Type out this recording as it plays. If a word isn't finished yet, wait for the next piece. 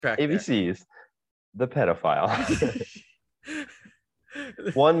Back there. ABC's The Pedophile.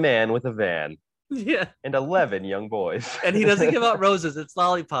 One man with a van Yeah. and 11 young boys. And he doesn't give out roses, it's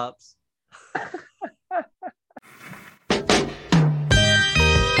lollipops.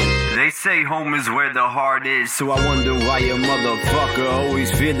 They say home is where the heart is, so I wonder why a motherfucker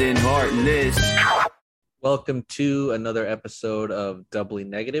always feeling heartless. Welcome to another episode of Doubly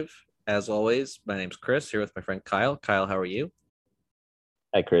Negative. As always, my name's Chris, here with my friend Kyle. Kyle, how are you?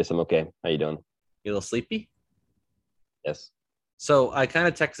 Hi, Chris. I'm okay. How you doing? You a little sleepy? Yes. So I kind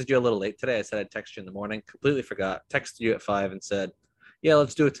of texted you a little late today. I said I'd text you in the morning. Completely forgot. Texted you at 5 and said, yeah,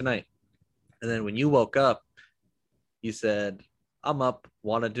 let's do it tonight. And then when you woke up, you said, I'm up.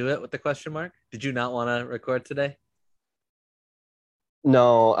 Want to do it with the question mark? Did you not want to record today?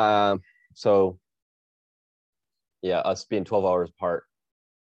 No. So, yeah, us being 12 hours apart,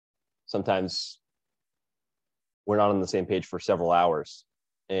 sometimes we're not on the same page for several hours.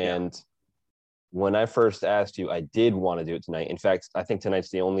 And when I first asked you, I did want to do it tonight. In fact, I think tonight's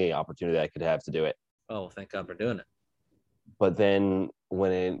the only opportunity I could have to do it. Oh, thank God for doing it. But then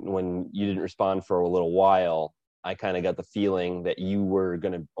when you didn't respond for a little while, I kind of got the feeling that you were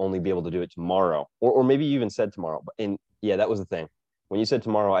going to only be able to do it tomorrow, or maybe you even said tomorrow. And yeah, that was the thing. When you said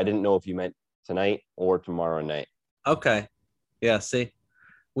tomorrow, I didn't know if you meant tonight or tomorrow night. Okay. Yeah, see,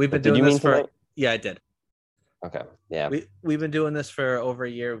 we've been Did doing you this mean for, tonight? yeah, I did. Okay. Yeah. We've been doing this for over a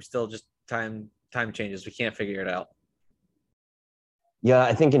year. We still just time changes. We can't figure it out. Yeah,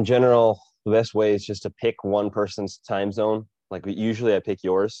 I think in general, the best way is just to pick one person's time zone. Like usually I pick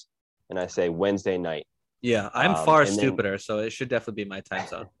yours and I say Wednesday night. Yeah, I'm far and then- stupider, so it should definitely be my time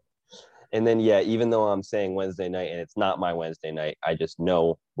zone. And then, yeah, even though I'm saying Wednesday night and it's not my Wednesday night, I just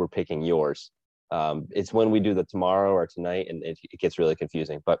know we're picking yours. It's when we do the tomorrow or tonight, and it gets really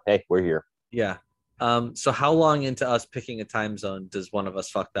confusing. But hey, we're here. Yeah. So how long into us picking a time zone does one of us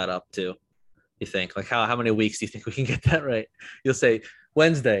fuck that up to? You think? Like how many weeks do you think we can get that right? You'll say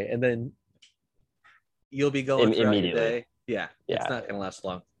Wednesday, and then you'll be going throughout your day. Yeah. It's not gonna last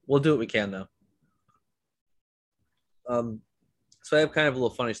long. We'll do what we can though. So I have kind of a little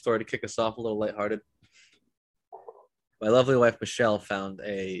funny story to kick us off, a little lighthearted. My lovely wife Michelle found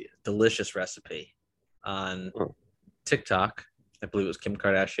a delicious recipe on TikTok. I believe it was Kim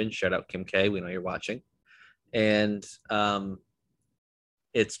Kardashian. Shout out Kim K. We know you're watching. And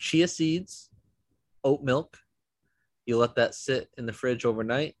it's chia seeds, oat milk. You let that sit in the fridge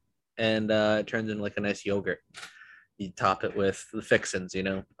overnight, and it turns into like a nice yogurt. You top it with the fixins,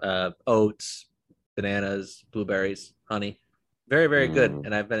 oats, bananas, blueberries, honey. Very, very good.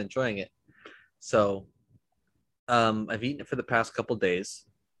 And I've been enjoying it. So I've eaten it for the past couple days,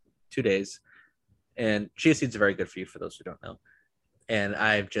 2 days. And chia seeds are very good for you, for those who don't know. And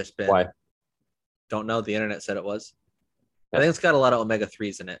I've just been... Why? Don't know. The internet said it was. I think it's got a lot of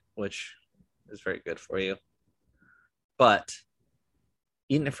omega-3s in it, which is very good for you. But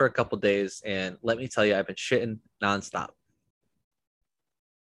eating it for a couple days, and let me tell you, I've been shitting nonstop.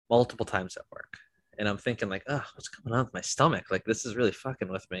 Multiple times at work. And I'm thinking like, oh, what's going on with my stomach? Like, this is really fucking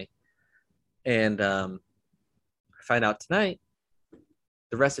with me. And I find out tonight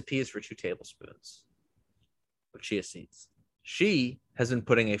the recipe is for 2 tablespoons of chia seeds. She has been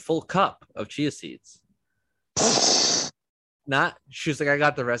putting a full cup of chia seeds. She was like, I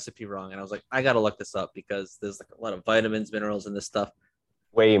got the recipe wrong. And I was like, I got to look this up because there's like a lot of vitamins, minerals in this stuff.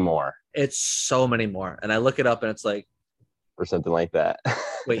 Way more. It's so many more. And I look it up and it's like, or something like that.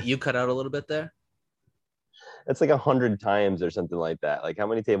 Wait, you cut out a little bit there? It's like 100 times or something like that. Like how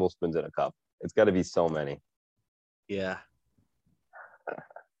many tablespoons in a cup? It's got to be so many. Yeah. Are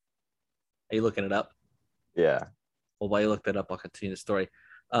you looking it up? Yeah. Well, while you look that up, I'll continue the story.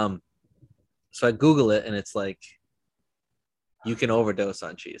 So I Google it and it's like, you can overdose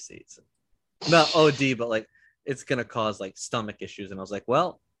on chia seeds. Not OD, but like it's going to cause like stomach issues. And I was like,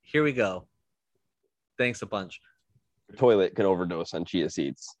 well, here we go. Thanks a bunch. The toilet can overdose on chia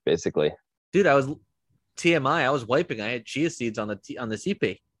seeds, basically. Dude, TMI. I was wiping. I had chia seeds on the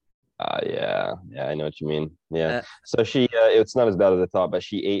CP. Yeah, I know what you mean. Yeah. So she, it's not as bad as I thought, but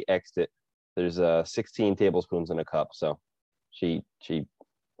she 8x'd it. There's 16 tablespoons in a cup. So she went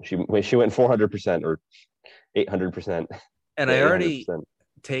 400% or 800%. And I already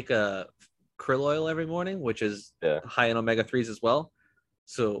take a krill oil every morning, which is high in omega-3s as well.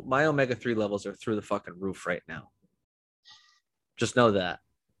 So my omega-3 levels are through the fucking roof right now. Just know that.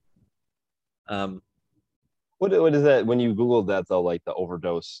 What is that when you Googled that though? Like the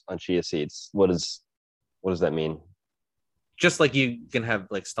overdose on chia seeds. What does that mean? Just like you can have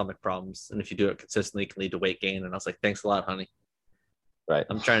like stomach problems, and if you do it consistently, it can lead to weight gain. And I was like, thanks a lot, honey. Right.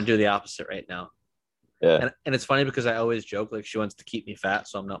 I'm trying to do the opposite right now. Yeah. And it's funny because I always joke like she wants to keep me fat,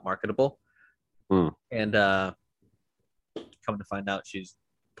 so I'm not marketable. Mm. And come to find out, she's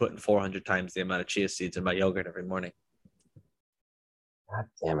putting 400 times the amount of chia seeds in my yogurt every morning. God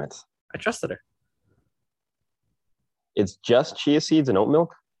damn it. I trusted her. It's just chia seeds and oat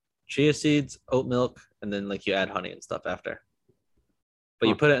milk? Chia seeds, oat milk, and then like you add honey and stuff after. But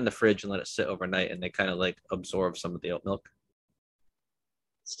you put it in the fridge and let it sit overnight, and they kind of like absorb some of the oat milk.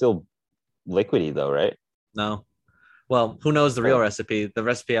 Still liquidy though, right? No. Well, who knows the real recipe? The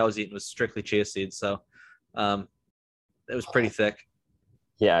recipe I was eating was strictly chia seeds, so it was pretty thick.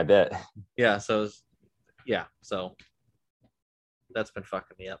 Yeah, I bet. Yeah, so so that's been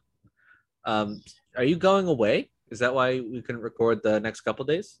fucking me up. Are you going away? Is that why we couldn't record the next couple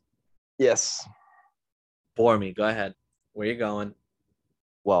days? Yes. Bore me. Go ahead. Where you going?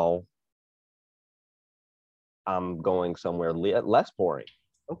 Well, I'm going somewhere less boring.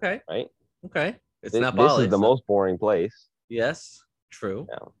 Okay. Right? Okay. It's not This Bali. is the most boring place. Yes. True.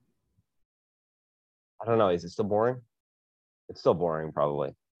 Yeah. I don't know. Is it still boring? It's still boring,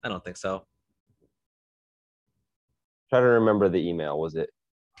 probably. I don't think so. Try to remember the email. Was it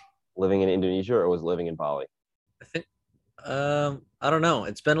living in Indonesia or was it living in Bali? I think I don't know.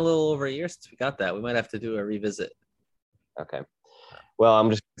 It's been a little over a year since we got that. We might have to do a revisit. Okay. Well,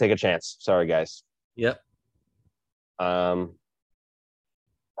 I'm just gonna take a chance. Sorry, guys. Yep. It's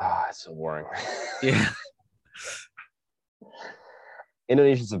so boring. Yeah.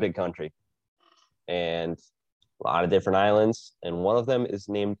 Indonesia's a big country and a lot of different islands, and one of them is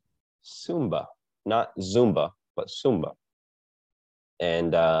named Sumba, not Zumba, but Sumba.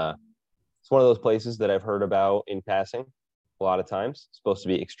 And it's one of those places that I've heard about in passing a lot of times. It's supposed to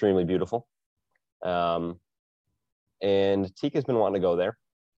be extremely beautiful. And Tika's been wanting to go there.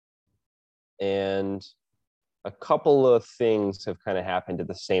 And a couple of things have kind of happened at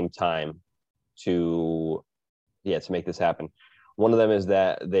the same time to make this happen. One of them is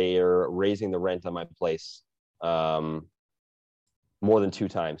that they are raising the rent on my place more than 2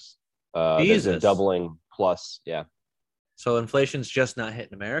 times. They're doubling plus, yeah. So inflation's just not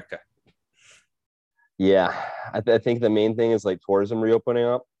hitting America. Yeah, I think the main thing is like tourism reopening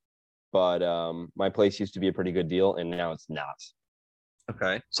up, but my place used to be a pretty good deal, and now it's not.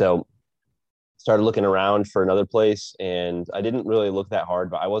 Okay. So started looking around for another place, and I didn't really look that hard,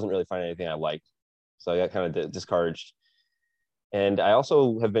 but I wasn't really finding anything I liked. So I got kind of discouraged. And I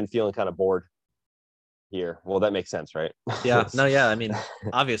also have been feeling kind of bored here. Well, that makes sense, right? Yeah. No, yeah. I mean,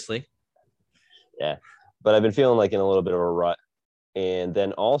 obviously. Yeah. But I've been feeling like in a little bit of a rut. And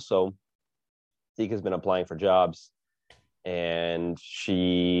then also, Tika's been applying for jobs, and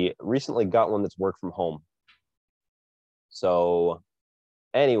she recently got one that's work from home. So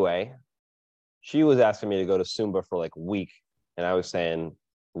anyway, she was asking me to go to Sumba for like a week, and I was saying,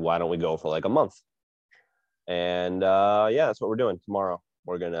 why don't we go for like a month? And that's what we're doing tomorrow.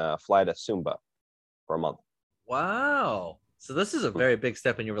 We're gonna fly to Sumba for a month. Wow. So this is a very big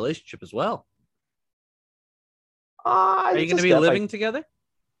step in your relationship as well. Are you going to be living together?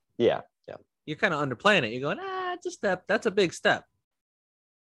 Yeah. You're kind of underplaying it. You're going, it's a step. That's a big step.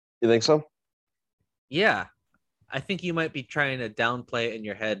 You think so? Yeah. I think you might be trying to downplay it in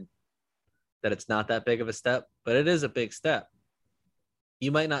your head that it's not that big of a step, but it is a big step.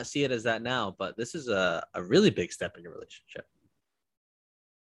 You might not see it as that now, but this is a really big step in your relationship.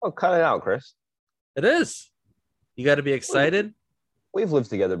 Oh, cut it out, Chris. It is. You got to be excited. We've lived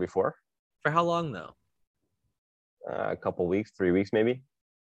together before. For how long, though? A couple weeks, 3 weeks, maybe.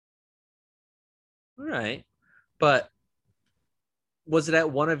 All right. But was it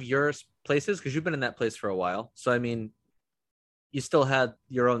at one of your places? Because you've been in that place for a while. So, I mean, you still had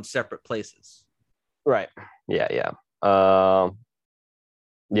your own separate places. Right. Yeah. The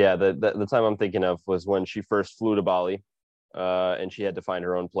time I'm thinking of was when she first flew to Bali, and she had to find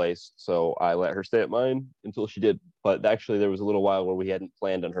her own place. So I let her stay at mine until she did. But actually, there was a little while where we hadn't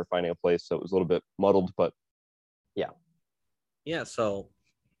planned on her finding a place, so it was a little bit muddled. But yeah. Yeah. So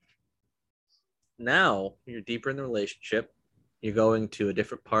now you're deeper in the relationship. You're going to a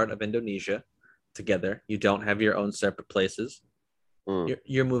different part of Indonesia together. You don't have your own separate places.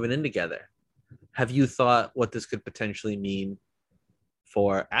 You're moving in together. Have you thought what this could potentially mean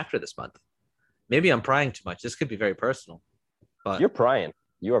for after this month? Maybe I'm prying too much. This could be very personal. But you're prying.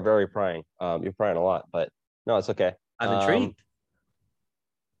 You are very prying. You're prying a lot, but no, it's okay. I'm intrigued.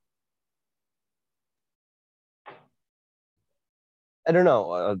 I don't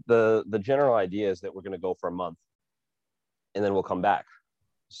know. The general idea is that we're going to go for a month, and then we'll come back.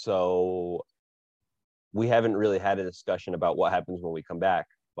 So we haven't really had a discussion about what happens when we come back,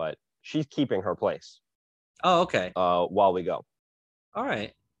 but she's keeping her place. Oh, okay. While we go. All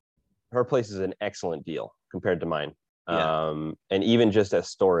right. her place is an excellent deal compared to mine. Yeah. And even just as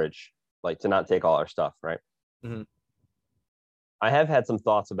storage, like to not take all our stuff, right? Mhm. I have had some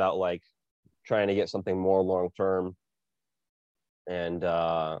thoughts about like trying to get something more long term. And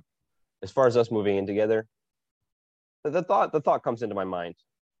as far as us moving in together, the thought comes into my mind,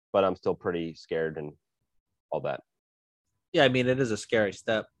 but I'm still pretty scared and all that. Yeah, I mean, it is a scary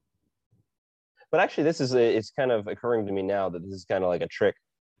step. But actually, it's kind of occurring to me now that this is kind of like a trick.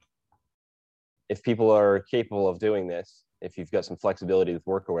 If people are capable of doing this, if you've got some flexibility with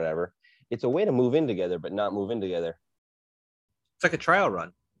work or whatever, it's a way to move in together, but not move in together. It's like a trial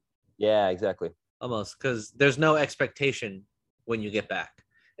run Yeah, exactly. almost, because there's no expectation when you get back.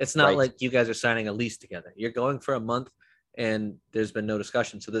 It's not Right. like you guys are signing a lease together. You're going for a month and there's been no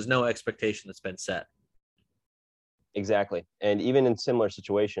discussion. So there's no expectation that's been set. Exactly. And even in similar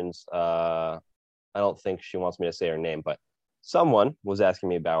situations, I don't think she wants me to say her name, but someone was asking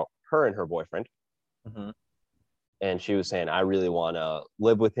me about her and her boyfriend. Mhm. And she was saying, I really want to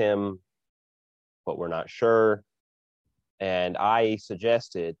live with him, but we're not sure. And I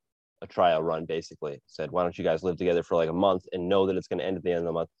suggested a trial run, basically. Said, why don't you guys live together for like a month and know that it's going to end at the end of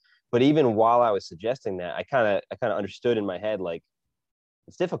the month? But even while I was suggesting that, I kind of understood in my head, like,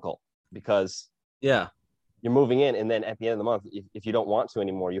 it's difficult because Yeah. you're moving in, and then at the end of the month, if you don't want to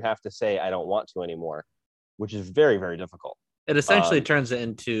anymore, you have to say, I don't want to anymore, which is very, very difficult. It essentially turns it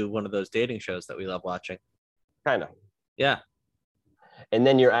into one of those dating shows that we love watching. Kind of. Yeah. And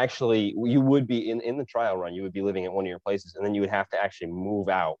then you would be in the trial run, you would be living at one of your places, and then you would have to actually move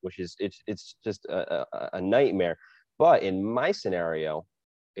out, which is it's just a nightmare. But in my scenario,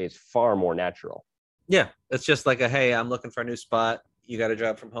 it's far more natural. Yeah. It's just like hey, I'm looking for a new spot. You got a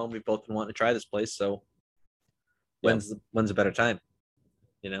job from home. We've both been wanting to try this place. So Yeah. when's a better time?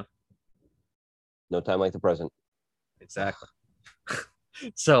 You know? No time like the present. Exactly.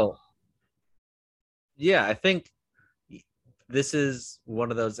 So yeah, I think this is one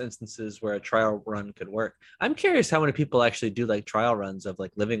of those instances where a trial run could work. I'm curious how many people actually do like trial runs of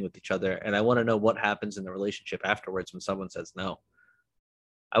like living with each other, and I want to know what happens in the relationship afterwards when someone says no.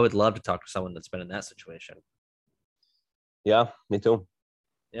 I would love to talk to someone that's been in that situation. Yeah, me too.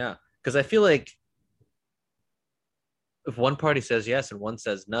 Yeah, because I feel like if one party says yes and one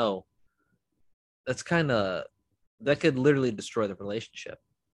says no, that could literally destroy the relationship.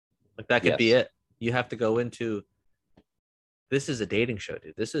 Like that could be Yes. it. You have to go into this is a dating show,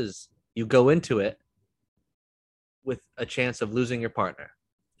 dude. You go into it with a chance of losing your partner.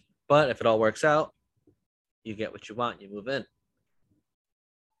 But if it all works out, you get what you want, you move in.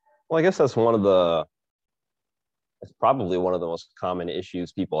 Well, I guess that's probably one of the most common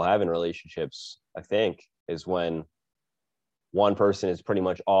issues people have in relationships, I think, is when one person is pretty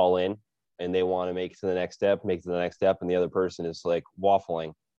much all in and they want to make it to the next step, and the other person is like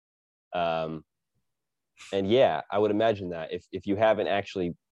waffling. And yeah, I would imagine that if you haven't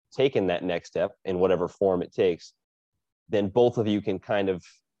actually taken that next step in whatever form it takes, then both of you can kind of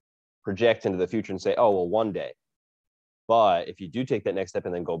project into the future and say, oh, well, one day. But if you do take that next step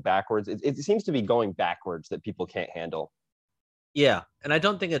and then go backwards, it seems to be going backwards that people can't handle. Yeah, and I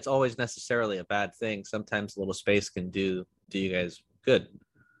don't think it's always necessarily a bad thing. Sometimes a little space can do you guys good.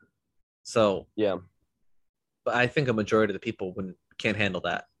 So, Yeah. but I think a majority of the people can't handle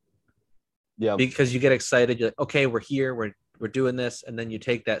that Yeah. because you get excited. You're like, okay, we're here, we're doing this, and then you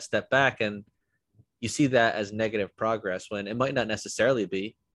take that step back and you see that as negative progress when it might not necessarily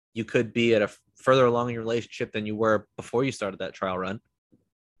be. You could be at a further along in your relationship than you were before you started that trial run,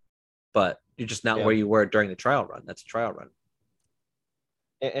 but you're just not where you were during the trial run. That's a trial run.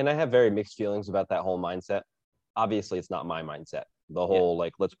 And I have very mixed feelings about that whole mindset. Obviously, it's not my mindset. The whole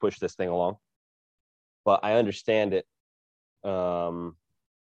like, let's push this thing along. But I understand it. I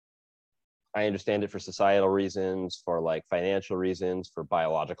understand it for societal reasons, for like financial reasons, for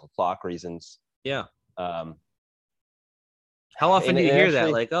biological clock reasons. Yeah. How often do you hear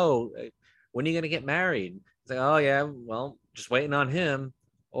that? Like, oh, when are you going to get married? It's like, oh, yeah, well, just waiting on him.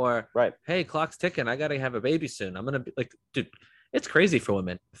 Or, right. Hey, clock's ticking. I got to have a baby soon. I'm going to be like, dude, it's crazy for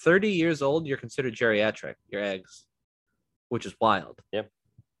women. 30 years old, you're considered geriatric, your eggs, which is wild. Yep.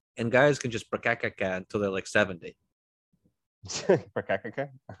 And guys can just brakakaka until they're like 70.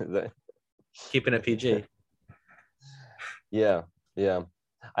 Keeping it PG. Yeah. Yeah.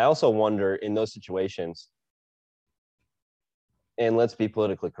 I also wonder in those situations, and let's be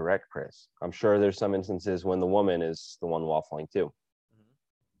politically correct, Chris, I'm sure there's some instances when the woman is the one waffling too,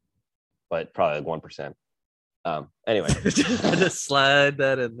 but probably like 1%. Anyway, just slide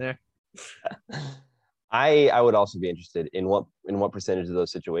that in there. I would also be interested in what percentage of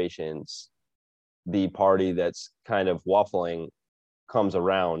those situations the party that's kind of waffling comes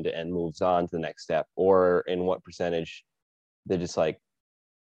around and moves on to the next step, or in what percentage they're just like,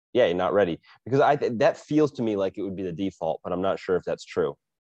 yeah, you're not ready. Because that feels to me like it would be the default, but I'm not sure if that's true.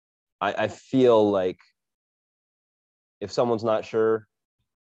 I feel like if someone's not sure,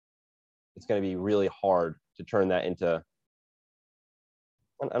 it's going to be really hard to turn that into,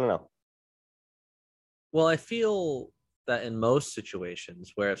 I don't know. Well, I feel that in most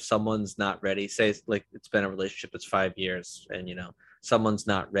situations where if someone's not ready, say like it's been a relationship that's 5 years and someone's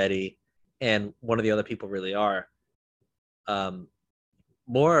not ready and one of the other people really are,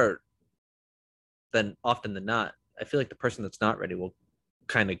 more than often than not, I feel like the person that's not ready will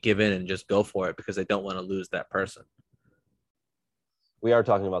kind of give in and just go for it because they don't want to lose that person. We are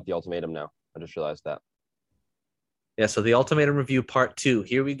talking about the ultimatum now. I just realized that. Yeah, so the ultimatum review part 2.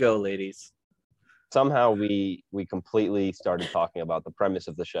 Here we go, ladies. Somehow we completely started talking about the premise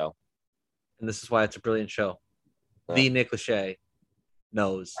of the show. And this is why it's a brilliant show. Yeah. The Nick Lachey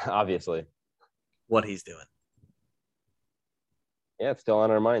knows obviously what he's doing. Yeah, it's still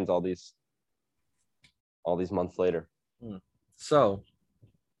on our minds all these months later. So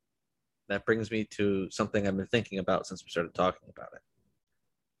that brings me to something I've been thinking about since we started talking about it.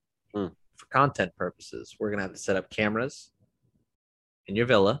 For content purposes, we're going to have to set up cameras in your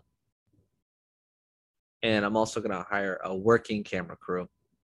villa. And I'm also going to hire a working camera crew.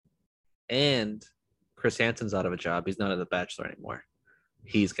 And Chris Hansen's out of a job. He's not at The Bachelor anymore.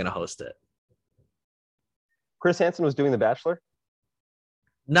 He's going to host it. Chris Hansen was doing The Bachelor?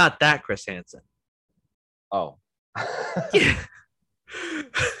 Not that Chris Hansen. Oh. Yeah.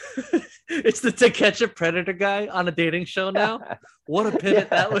 It's the To Catch a Predator guy on a dating show now. What a pivot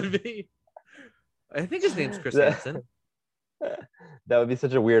that would be. I think his name's Chris Hansen. That would be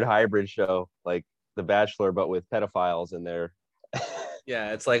such a weird hybrid show, like The Bachelor, but with pedophiles in there.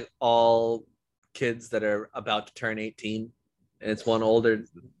 Yeah, it's like all kids that are about to turn 18, and it's one older.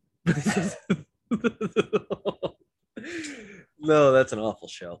 No, that's an awful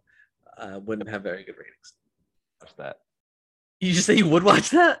show. Wouldn't have very good ratings. Watch that. You just say you would watch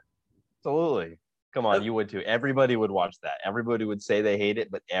that? Absolutely. Come on, you would too. Everybody would watch that. Everybody would say they hate it,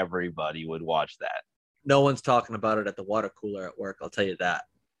 but everybody would watch that. No one's talking about it at the water cooler at work, I'll tell you that.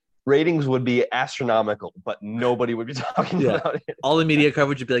 Ratings would be astronomical, but nobody would be talking about it. All the media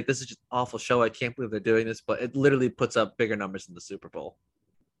coverage would be like, this is just an awful show. I can't believe they're doing this, but it literally puts up bigger numbers than the Super Bowl.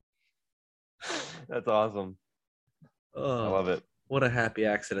 That's awesome. Oh, I love it. What a happy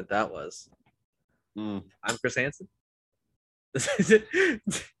accident that was. I'm Chris Hansen.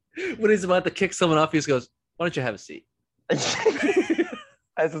 When he's about to kick someone off, he just goes, why don't you have a seat? I was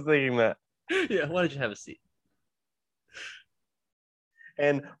just thinking that. Yeah, why don't you have a seat?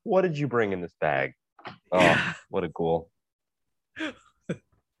 And what did you bring in this bag? Oh, Yeah. What a ghoul.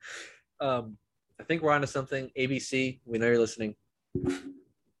 I think we're on to something. ABC, we know you're listening.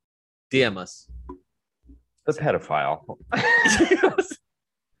 DM us. The pedophile.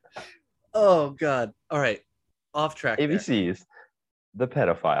 Oh, God. All right. Off track. ABC's The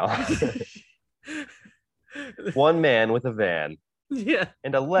Pedophile. One man with a van. Yeah.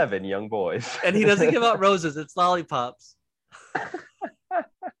 And 11 young boys. And he doesn't give out roses. It's lollipops.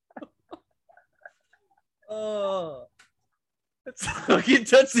 Oh. It's fucking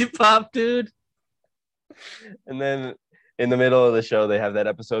Tootsie Pop, dude. And then in the middle of the show, they have that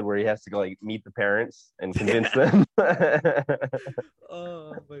episode where he has to go like meet the parents and convince them.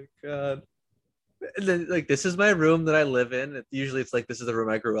 Oh my God. And then, like, this is my room that I live in. Usually it's like, this is the room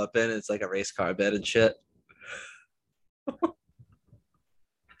I grew up in. It's like a race car bed and shit.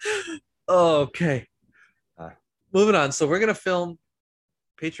 Okay. Moving on. So we're going to film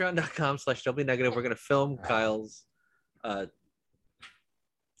patreon.com/doublenegative. We're going to film Kyle's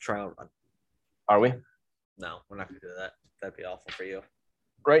trial run. Are we? No, we're not going to do that. That'd be awful for you.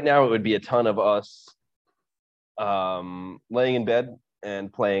 Right now, it would be a ton of us laying in bed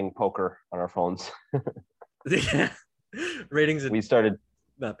and playing poker on our phones. Yeah. Ratings would We started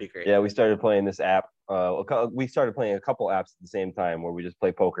not be great. Yeah, we started playing this app. We started playing a couple apps at the same time where we just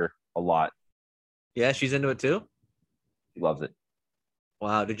play poker a lot. Yeah, she's into it too? She loves it.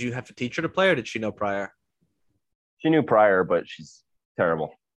 Wow. Did you have to teach her to play or did she know prior? She knew prior, but she's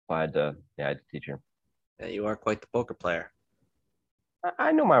terrible. So I had to teach her. Yeah, you are quite the poker player.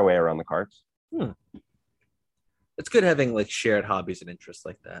 I know my way around the cards. It's good having like shared hobbies and interests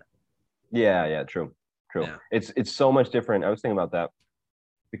like that. Yeah, true. Yeah. It's so much different. I was thinking about that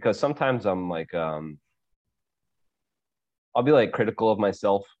because sometimes I'm like, I'll be like critical of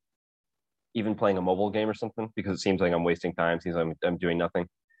myself, even playing a mobile game or something, because it seems like I'm wasting time, seems like I'm doing nothing.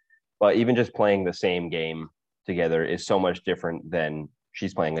 But even just playing the same game together is so much different than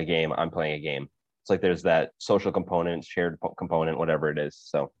she's playing a game, I'm playing a game. It's like there's that social component, shared component, whatever it is.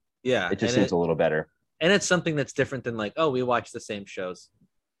 So Yeah, it just seems a little better. And it's something that's different than like, oh, we watch the same shows,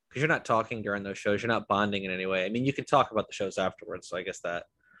 because you're not talking during those shows. You're not bonding in any way. I mean, you can talk about the shows afterwards. So I guess that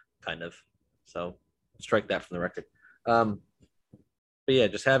kind of, so strike that from the record. But yeah,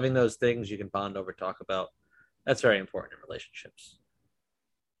 just having those things you can bond over, talk about. That's very important in relationships.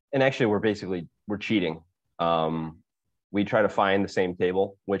 And actually, we're cheating. We try to find the same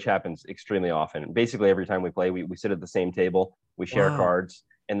table, which happens extremely often. Basically, every time we play, we sit at the same table, we share cards,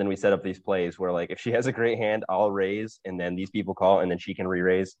 and then we set up these plays where, like, if she has a great hand, I'll raise, and then these people call, and then she can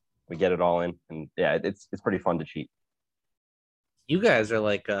re-raise. We get it all in, and yeah, it's pretty fun to cheat. You guys are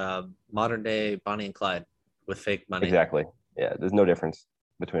like modern day Bonnie and Clyde with fake money. Exactly. Yeah, there's no difference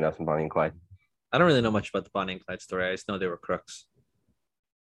between us and Bonnie and Clyde. I don't really know much about the Bonnie and Clyde story. I just know they were crooks.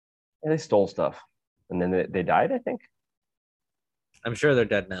 Yeah, they stole stuff, and then they died, I think. I'm sure they're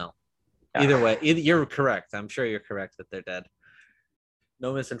dead now. Yeah. Either way, you're correct. I'm sure you're correct that they're dead.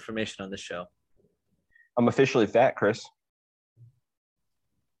 No misinformation on this show. I'm officially fat, Chris.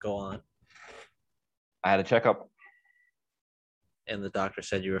 Go on. I had a checkup. And the doctor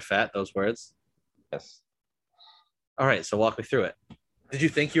said you were fat, those words? Yes. All right, so walk me through it. Did you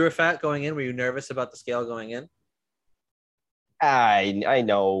think you were fat going in? Were you nervous about the scale going in? I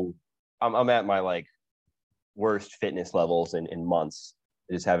know. I'm at my like worst fitness levels in months.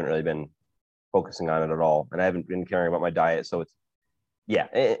 I just haven't really been focusing on it at all, and I haven't been caring about my diet. So it's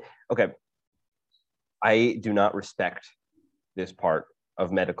okay. I do not respect this part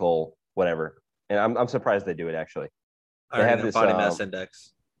of medical whatever, and I'm surprised they do it actually. They have this body mass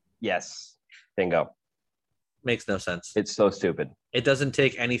index. Yes, bingo. Makes no sense. It's so stupid. It doesn't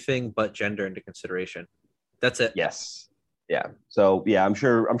take anything but gender into consideration. That's it. Yes. Yeah. So yeah, I'm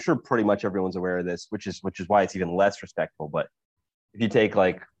sure pretty much everyone's aware of this, which is why it's even less respectful. But if you take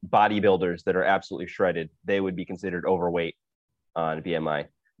like bodybuilders that are absolutely shredded, they would be considered overweight on BMI.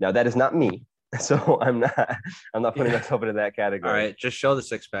 Now that is not me, so I'm not putting myself into that category. All right, just show the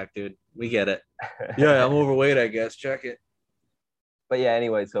six pack, dude. We get it. Yeah, I'm overweight, I guess. Check it. But yeah,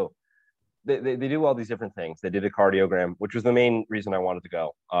 anyway, so they do all these different things. They did a cardiogram, which was the main reason I wanted to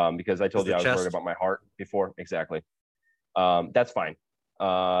go, because I told you I was worried about my heart before. Exactly. That's fine.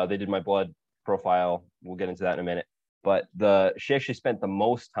 They did my blood profile. We'll get into that in a minute. But she actually spent the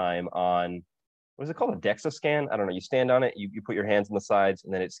most time on, what is it called? A DEXA scan? I don't know. You stand on it, you put your hands on the sides,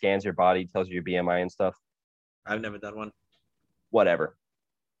 and then it scans your body, tells you your BMI and stuff. I've never done one. Whatever.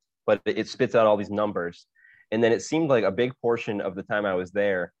 But it spits out all these numbers. And then it seemed like a big portion of the time I was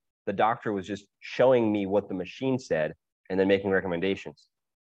there, the doctor was just showing me what the machine said and then making recommendations.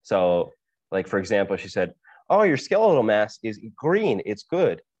 So, like, for example, she said, oh, your skeletal mass is green. It's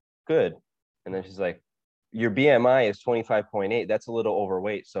good. Good. And then she's like, your BMI is 25.8. That's a little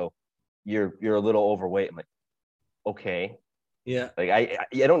overweight. So you're a little overweight. I'm like, okay. Yeah. Like, I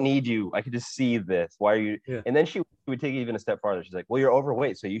don't need you. I could just see this. Why are you? Yeah. And then she would take it even a step farther. She's like, well, you're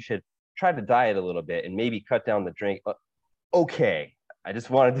overweight. So you should try to diet a little bit and maybe cut down the drink. Okay. I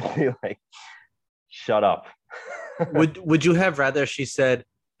just wanted to be like, shut up. Would you have rather she said,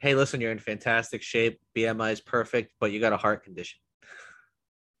 hey, listen, you're in fantastic shape. BMI is perfect, but you got a heart condition?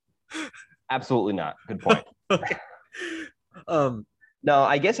 Absolutely not. Good point. Okay. No,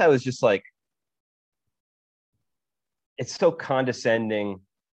 I guess I was just like, it's so condescending.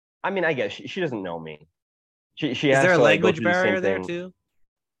 I mean, I guess she doesn't know me. She is has there a to, like, language barrier there too?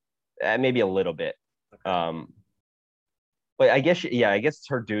 Maybe a little bit. But I guess it's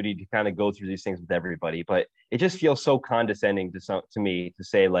her duty to kind of go through these things with everybody. But it just feels so condescending to me to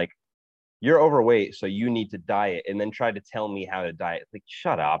say, like, you're overweight, so you need to diet, and then try to tell me how to diet. Like,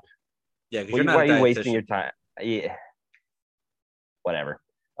 shut up. Yeah, because why are you wasting your time? Yeah, whatever.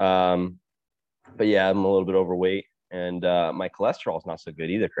 But yeah, I'm a little bit overweight, and my cholesterol is not so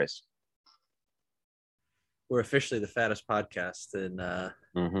good either, Chris. We're officially the fattest podcast, and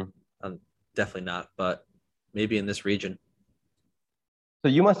I'm definitely not, but maybe in this region. So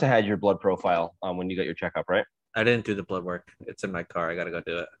you must have had your blood profile when you got your checkup, right? I didn't do the blood work. It's in my car. I got to go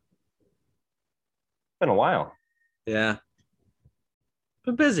do it. It's been a while. Yeah.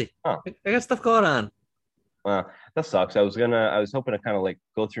 Been busy. Huh. I got stuff going on. That sucks. I was hoping to kind of like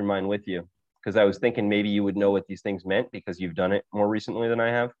go through mine with you, because I was thinking maybe you would know what these things meant because you've done it more recently than I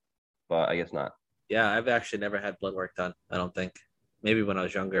have, but I guess not. Yeah, I've actually never had blood work done, I don't think. Maybe when I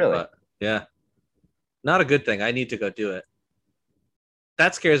was younger, Really? But yeah. Not a good thing. I need to go do it.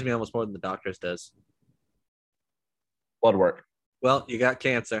 That scares me almost more than the doctors does. Blood work. Well, you got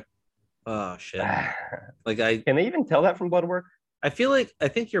cancer. Oh shit. Can they even tell that from blood work? I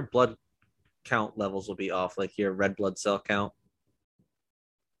think your blood count levels will be off, like your red blood cell count.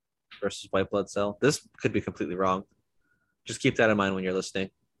 versus white blood cell. This could be completely wrong. Just keep that in mind when you're listening.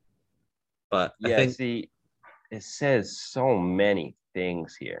 But I Yeah, think see, it says so many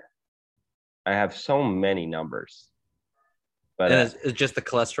things here. I have so many numbers, but and it's just the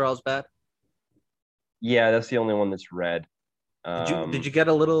cholesterol is bad. yeah, that's the only one that's red. Did you get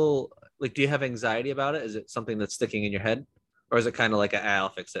a little like? Do you have anxiety about it? Is it something that's sticking in your head, or is it kind of like I'll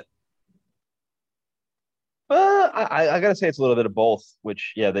fix it? I gotta say it's a little bit of both,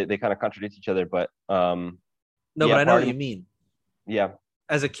 which yeah, they kind of contradict each other, but No, yeah, but I know what you mean. yeah,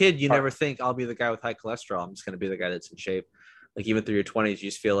 As a kid, you part, never think I'll be the guy with high cholesterol. I'm just going to be the guy that's in shape. Like even through your 20s, you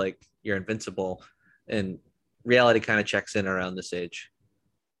just feel like you're invincible, and reality kind of checks in around this age.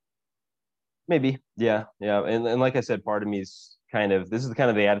 maybe, yeah, and like I said, part of me is kind of this is the kind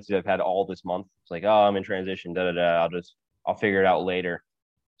of the attitude I've had all this month. It's like, oh, I'm in transition, da da da. I'll figure it out later.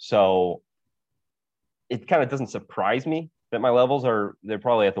 So it kind of doesn't surprise me that my levels they're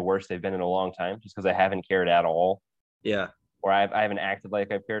probably at the worst they've been in a long time, just because I haven't cared at all, Yeah, or I haven't acted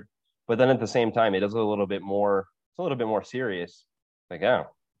like I've cared. But then at the same time, it is a little bit more. It's a little bit more serious. Like, oh,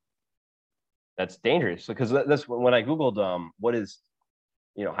 that's dangerous. Because that's when I googled what is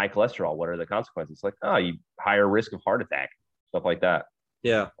high cholesterol. What are the consequences? Like, oh, you higher risk of heart attack, stuff like that.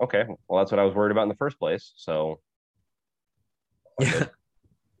 yeah, Okay, well, that's what I was worried about in the first place. So, yeah.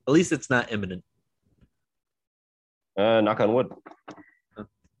 At least it's not imminent. knock on wood. I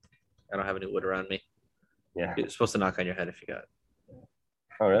don't have any wood around me. Yeah. You're supposed to knock on your head if you got it.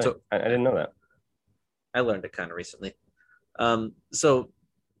 Oh, really? So I didn't know that. I learned it kind of recently. So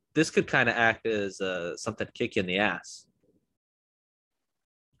this could kind of act as something to kick you in the ass.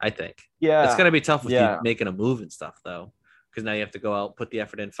 I think. Yeah. It's gonna be tough with yeah. you making a move and stuff though, because now you have to go out, put the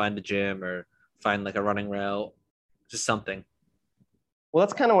effort in, find the gym or find like a running route, just something. Well,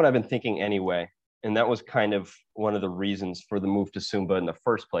 that's kind of what I've been thinking anyway. And that was kind of one of the reasons for the move to Zumba in the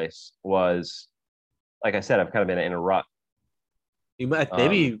first place was, like I said, I've kind of been in a rut.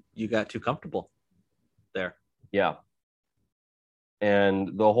 Maybe you got too comfortable there. Yeah.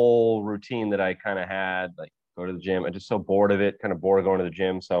 And the whole routine that I kind of had, like go to the gym, I'm just so bored of it, kind of bored of going to the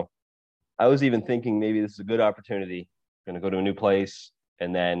gym. So I was even thinking maybe this is a good opportunity. I'm going to go to a new place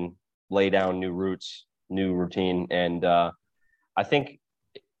and then lay down new roots, new routine. And I think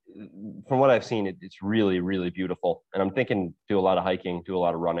from what I've seen, it's really, really beautiful. And I'm thinking do a lot of hiking, do a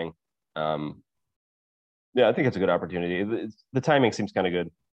lot of running. Yeah, I think it's a good opportunity. The timing seems kind of good.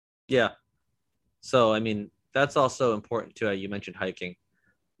 Yeah. So, I mean, that's also important too. You mentioned hiking.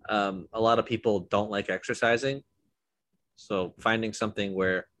 A lot of people don't like exercising. So finding something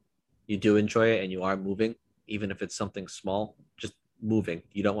where you do enjoy it and you are moving, even if it's something small, just moving.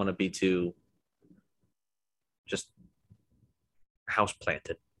 You don't want to be too just house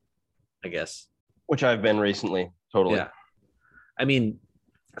planted, I guess. Which I've been recently, totally. Yeah. I mean,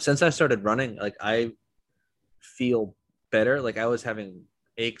 since I started running, like I feel better. Like I was having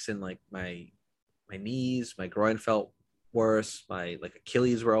aches in like my knees, my groin felt worse, my like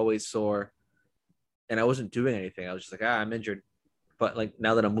Achilles were always sore, and I wasn't doing anything. I was just like, I'm injured. But like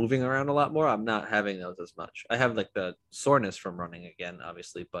now that I'm moving around a lot more, I'm not having those as much. I have like the soreness from running again,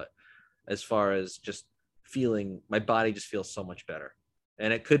 obviously, but as far as just feeling, my body just feels so much better.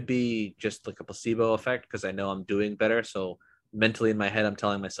 And it could be just like a placebo effect because I know I'm doing better. So mentally in my head, I'm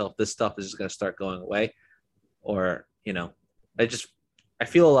telling myself this stuff is just going to start going away. Or, I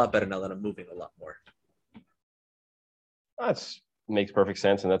feel a lot better now that I'm moving a lot more. That makes perfect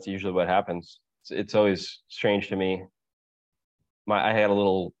sense. And that's usually what happens. It's always strange to me. I had a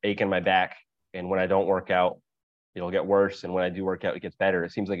little ache in my back. And when I don't work out, it'll get worse. And when I do work out, it gets better.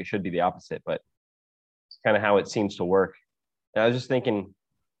 It seems like it should be the opposite, but it's kind of how it seems to work. And I was just thinking,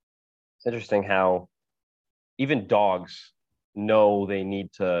 it's interesting how even dogs know they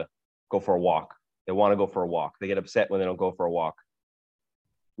need to go for a walk. They want to go for a walk. They get upset when they don't go for a walk.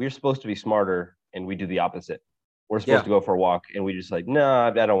 We're supposed to be smarter and we do the opposite. We're supposed to go for a walk and we just like, no,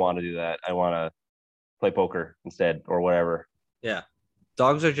 I don't want to do that. I want to play poker instead or whatever. Yeah.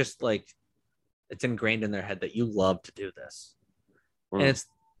 Dogs are just like, it's ingrained in their head that you love to do this. And it's,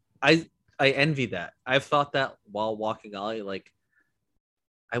 I envy that. I've thought that while walking Ollie, like,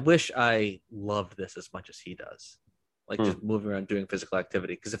 I wish I loved this as much as he does. Like just moving around doing physical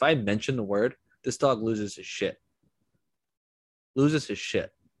activity. Because if I mention the word, this dog loses his shit.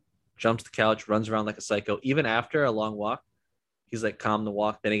 Jumps the couch, runs around like a psycho. Even after a long walk, he's like calm the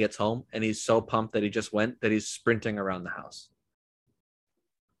walk. Then he gets home and he's so pumped that he just went that he's sprinting around the house.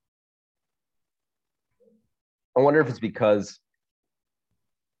 I wonder if it's because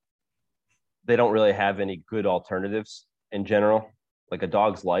they don't really have any good alternatives in general. Like a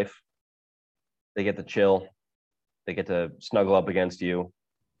dog's life, they get to chill, they get to snuggle up against you,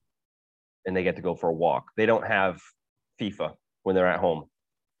 and they get to go for a walk. They don't have FIFA when they're at home.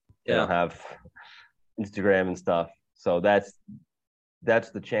 They don't have Instagram and stuff. So that's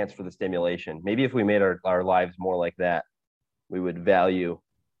the chance for the stimulation. Maybe if we made our lives more like that, we would value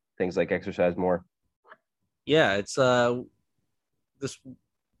things like exercise more. Yeah, it's this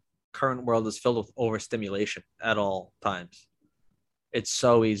current world is filled with overstimulation at all times. It's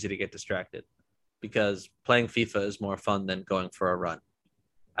so easy to get distracted because playing FIFA is more fun than going for a run.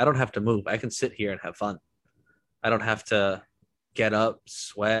 I don't have to move. I can sit here and have fun. I don't have to get up,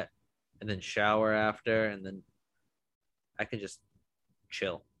 sweat, and then shower after, and then I can just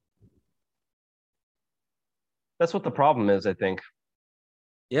chill. That's what the problem is, I think.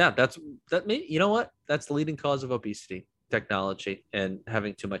 Yeah, you know what? That's the leading cause of obesity, technology, and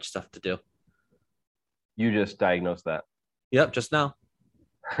having too much stuff to do. You just diagnosed that. Yep, just now.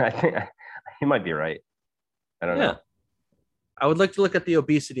 I think you might be right. I don't know. I would like to look at the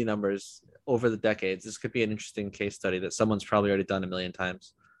obesity numbers over the decades. This could be an interesting case study that someone's probably already done a million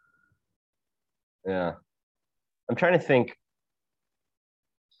times. Yeah. I'm trying to think.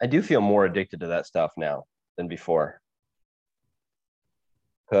 I do feel more addicted to that stuff now than before.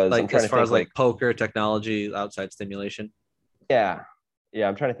 Because Like I'm trying as to far think as like poker, technology, outside stimulation. yeah. Yeah,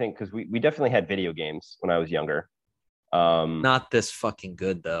 I'm trying to think because we definitely had video games when I was younger. Not this fucking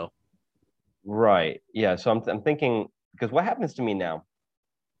good though. Right. Yeah. So I'm thinking because what happens to me now?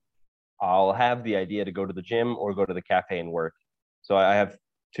 I'll have the idea to go to the gym or go to the cafe and work. So I have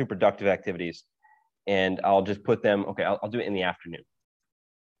two productive activities, and I'll just put them. Okay, I'll do it in the afternoon,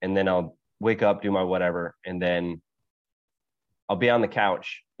 and then I'll wake up, do my whatever, and then I'll be on the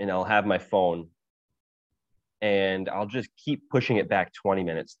couch and I'll have my phone, and I'll just keep pushing it back 20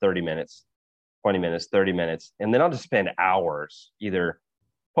 minutes, 30 minutes, 20 minutes, 30 minutes, and then I'll just spend hours either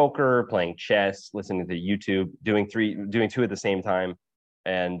poker, playing chess, listening to YouTube, doing two at the same time.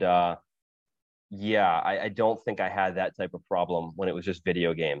 And yeah, I don't think I had that type of problem when it was just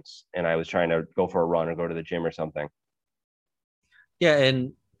video games and I was trying to go for a run or go to the gym or something. Yeah,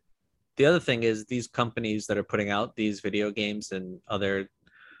 and the other thing is these companies that are putting out these video games and other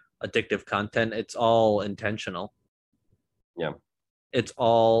addictive content, it's all intentional. Yeah. They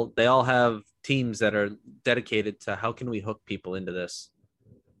all have teams that are dedicated to how can we hook people into this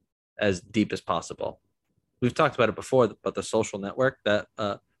as deep as possible. We've talked about it before, but the Social Network that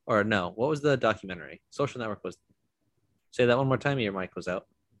or no, what was the documentary? Social Network was, say that one more time, your mic was out.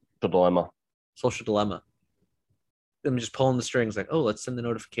 The dilemma. Social Dilemma. Them just pulling the strings like, oh, let's send the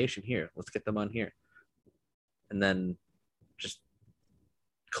notification here. Let's get them on here. And then just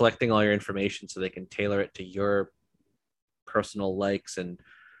collecting all your information so they can tailor it to your personal likes. And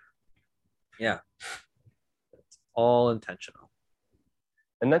yeah, it's all intentional.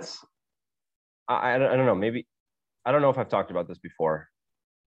 And that's, I don't know, maybe, I don't know if I've talked about this before,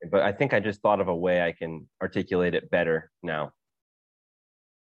 but I think I just thought of a way I can articulate it better now.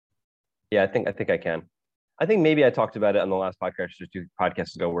 Yeah, I think I can. I think maybe I talked about it on the last podcast or two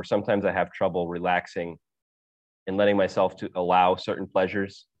podcasts ago, where sometimes I have trouble relaxing and letting myself to allow certain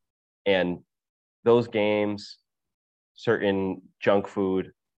pleasures, and those games, certain junk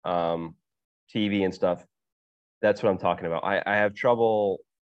food, TV and stuff. That's what I'm talking about. I have trouble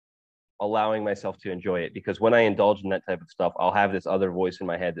allowing myself to enjoy it because when I indulge in that type of stuff, I'll have this other voice in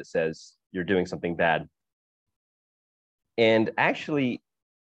my head that says you're doing something bad. And actually,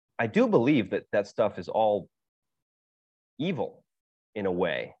 I do believe that stuff is all evil in a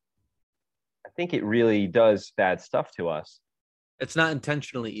way. I think it really does bad stuff to us. It's not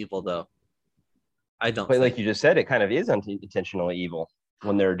intentionally evil, though. I don't. But like you just said, it kind of is intentionally evil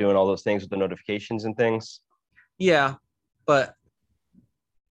when they're doing all those things with the notifications and things. Yeah, but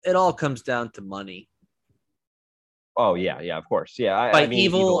it all comes down to money. Oh yeah, of course. Yeah, I mean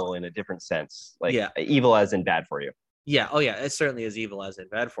evil in a different sense. Like evil as in bad for you. Yeah. Oh yeah, it certainly is evil as in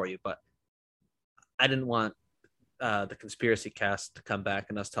bad for you. But I didn't want the conspiracy cast to come back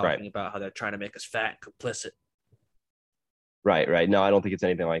and us talking about how they're trying to make us fat and complicit. Right. No, I don't think it's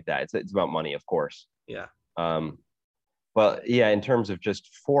anything like that. It's about money, of course. Yeah. But yeah, in terms of just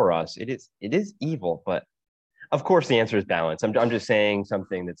for us, it is evil. But of course, the answer is balance. I'm just saying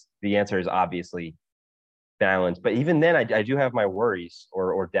something that's the answer is obviously balance. But even then, I do have my worries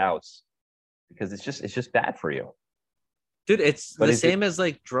or doubts because it's just bad for you. Dude, it's the same as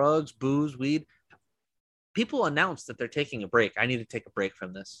like drugs, booze, weed. People announce that they're taking a break. I need to take a break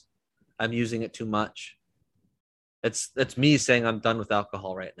from this. I'm using it too much. It's me saying I'm done with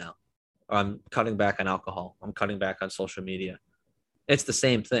alcohol right now. Or I'm cutting back on alcohol. I'm cutting back on social media. It's the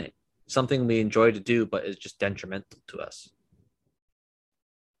same thing. Something we enjoy to do, but is just detrimental to us.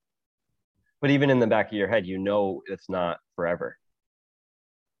 But even in the back of your head, you know it's not forever.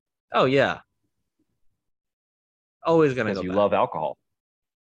 Oh yeah, always gonna because go you back. love alcohol.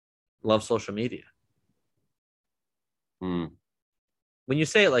 Love social media. Mm. When you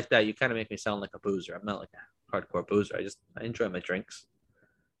say it like that, you kind of make me sound like a boozer. I'm not like a hardcore boozer. I enjoy my drinks.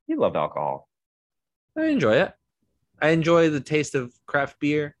 You love alcohol. I enjoy it. I enjoy the taste of craft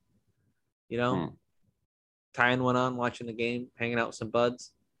beer. You know, Mm. tying one on, watching the game, hanging out with some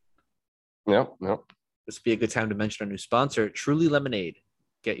buds. No, no. This would be a good time to mention our new sponsor, Truly Lemonade.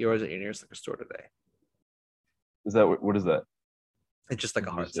 Get yours at your nearest liquor store today. Is that what is that? It's just like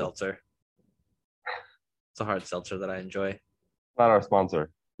a hard seltzer. It's a hard seltzer that I enjoy. Not our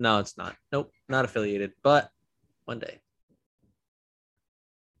sponsor. No, it's not. Nope, not affiliated, but one day.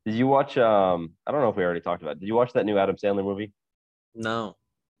 Did you watch I don't know if we already talked about it. Did you watch that new Adam Sandler movie? No.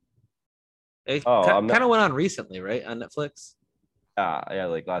 It Oh, I'm kind not of went on recently, right? On Netflix. yeah,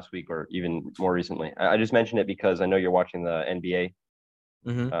 like last week or even more recently. I just mentioned it because I know you're watching the NBA.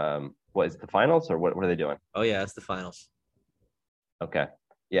 Mm-hmm. What is it, the finals or what are they doing? Oh yeah, it's the finals. Okay.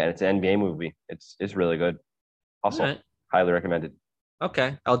 Yeah, it's an NBA movie. It's really good. Also, All right. highly recommended.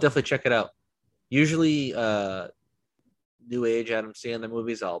 Okay, I'll definitely check it out. Usually, new age Adam Sandler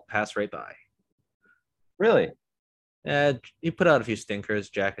movies, I'll pass right by. Really? He put out a few stinkers,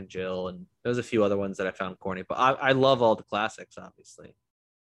 Jack and Jill, and there's a few other ones that I found corny. But I love all the classics, obviously.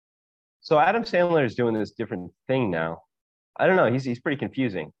 So Adam Sandler is doing this different thing now. I don't know. He's pretty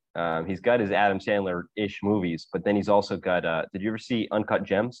confusing. He's got his Adam Sandler-ish movies, but then he's also got. Did you ever see Uncut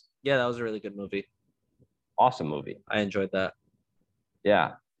Gems? Yeah, that was a really good movie. Awesome movie. I enjoyed that.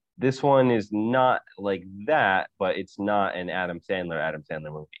 Yeah. This one is not like that, but it's not an Adam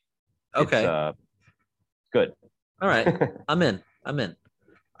Sandler movie. Okay. It's good. All right. I'm in.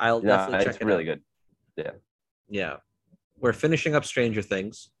 I'll definitely check it's it really out. good. Yeah. Yeah. We're finishing up Stranger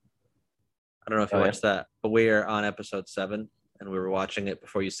Things. I don't know if you Oh, yeah? watched that, but we're on episode 7 and we were watching it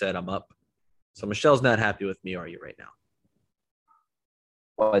before you said I'm up. So Michelle's not happy with me, are you, right now?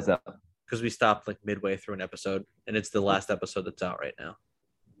 Why is that? Because we stopped like midway through an episode and it's the last episode that's out right now.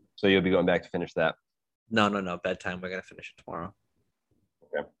 So you'll be going back to finish that. No. Bedtime. We're going to finish it tomorrow.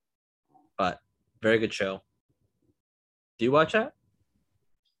 Okay. But very good show. Do you watch that?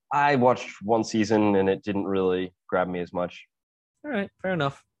 I watched one season and it didn't really grab me as much. All right. Fair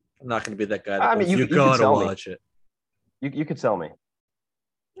enough. I'm not going to be that guy that I mean, goes, you you could gotta sell me. watch it. You could sell me.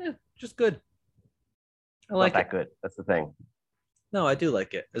 Yeah, just good. I Not like that it. good. That's the thing. No, I do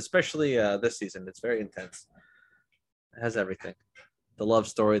like it, especially this season. It's very intense. It has everything: the love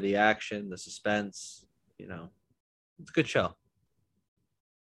story, the action, the suspense. You know, it's a good show.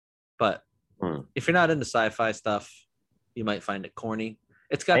 But if you're not into sci-fi stuff, you might find it corny.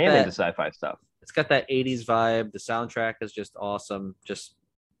 It's got I am that. into sci-fi stuff. It's got that 80s vibe. The soundtrack is just awesome. Just,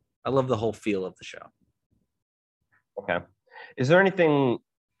 I love the whole feel of the show. Okay. Is there anything?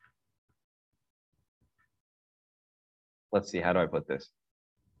 Let's see. How do I put this?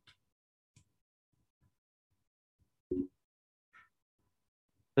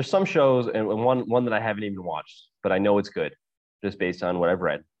 There's some shows, and one that I haven't even watched, but I know it's good, just based on what I've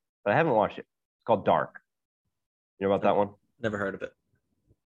read. But I haven't watched it. It's called Dark. You know about that one? Never heard of it.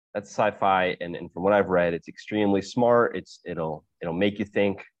 That's sci-fi, and from what I've read, it's extremely smart. It'll make you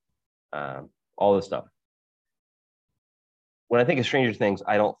think, all this stuff. When I think of Stranger Things,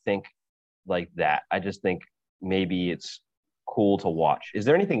 I don't think like that. I just think maybe it's cool to watch. Is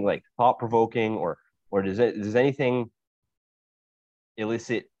there anything like thought provoking, or does anything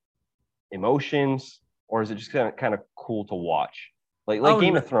elicit emotions, or is it just kind of cool to watch? Like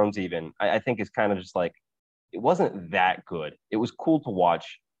Game of Thrones, even I think is kind of just like it wasn't that good. It was cool to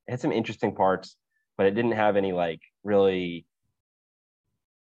watch. It had some interesting parts, but it didn't have any like really.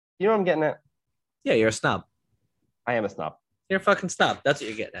 You know what I'm getting at? Yeah, you're a snob. I am a snob. You're a fucking snob. That's what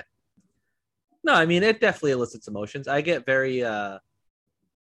you're getting at. No, I mean, it definitely elicits emotions. I get very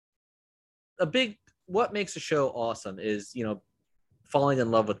what makes a show awesome is, falling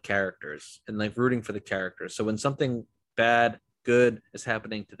in love with characters and like rooting for the characters. So when something bad, good is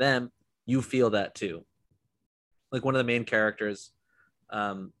happening to them, you feel that too. Like one of the main characters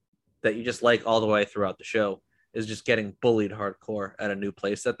that you just like all the way throughout the show is just getting bullied hardcore at a new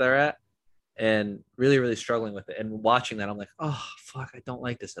place that they're at and really, really struggling with it. And watching that, I'm like, oh, fuck, I don't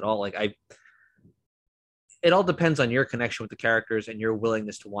like this at all. It all depends on your connection with the characters and your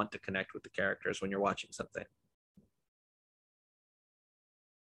willingness to want to connect with the characters when you're watching something.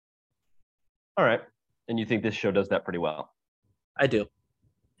 All right. And you think this show does that pretty well? I do.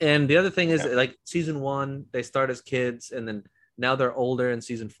 And the other thing is, like, season 1, they start as kids, and then now they're older in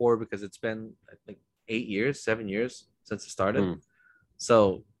season 4 because it's been, I think, 7 years since it started.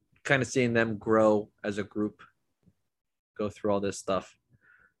 So kind of seeing them grow as a group, go through all this stuff.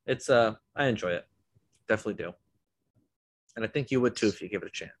 It's I enjoy it. Definitely do. And I think you would too if you give it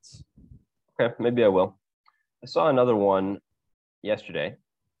a chance. Okay, maybe I will. I saw another one yesterday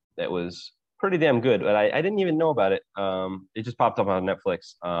that was pretty damn good, but I didn't even know about it. It just popped up on Netflix.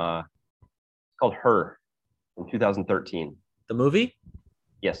 It's called Her from 2013. The movie?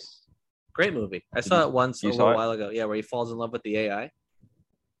 Yes. Great movie. I Did saw you- it once a you saw little it? while ago. Yeah, where he falls in love with the AI.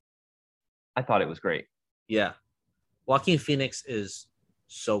 I thought it was great. Yeah. Joaquin Phoenix is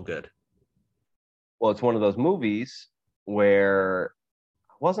so good. Well, it's one of those movies where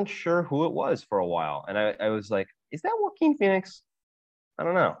I wasn't sure who it was for a while. And I was like, is that Joaquin Phoenix? I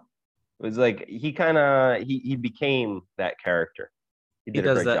don't know. It was like he became that character. He He did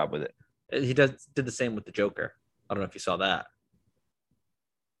a does great that. job with it. He did the same with the Joker. I don't know if you saw that.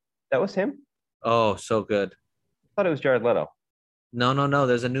 That was him? Oh, so good. I thought it was Jared Leto. No.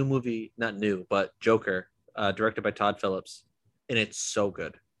 There's a new movie, not new, but Joker, directed by Todd Phillips, and it's so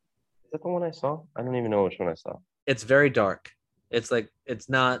good. Is that the one I saw? I don't even know which one I saw. It's very dark. It's like it's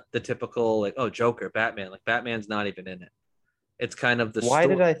not the typical like, oh, Joker, Batman. Like Batman's not even in it. It's kind of the Why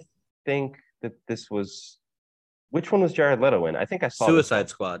did I think that this was which one was Jared Leto in? I think I saw this Suicide one.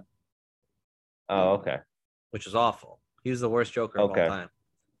 Squad, Oh, okay. which is awful. He's the worst Joker of all Okay. time.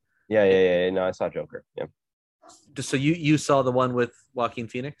 Yeah. No, I saw Joker. Yeah. Just so you saw the one with Joaquin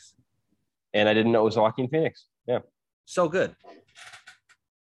Phoenix? And I didn't know it was Joaquin Phoenix. Yeah. So good.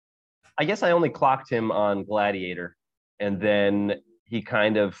 I guess I only clocked him on Gladiator, and then he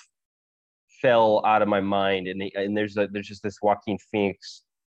kind of fell out of my mind. And there's just this Joaquin Phoenix.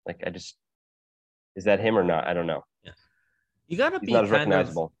 Like is that him or not? I don't know. Yeah. You gotta He's be not as kind of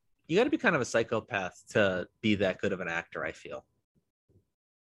recognizable. you gotta be kind of a psychopath to be that good of an actor, I feel.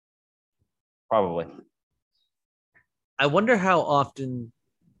 Probably. I wonder how often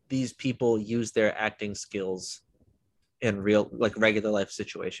these people use their acting skills in real, like regular life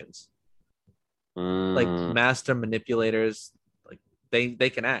situations. Like master manipulators, like they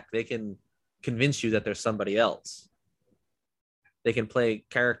can act. They can convince you that there's somebody else. They can play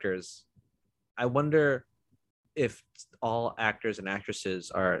characters. I wonder if all actors and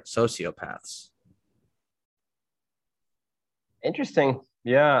actresses are sociopaths. Interesting.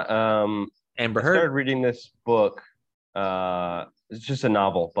 Yeah. Amber I started Heard. reading this book. It's just a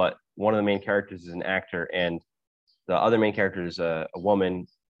novel, but one of the main characters is an actor, and the other main character is a woman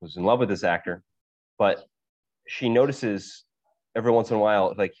who's in love with this actor, but she notices every once in a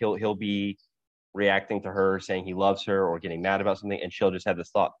while, like he'll be reacting to her, saying he loves her or getting mad about something, and she'll just have this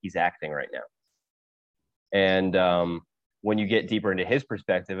thought, he's acting right now. And when you get deeper into his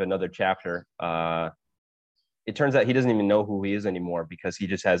perspective, another chapter, it turns out he doesn't even know who he is anymore because he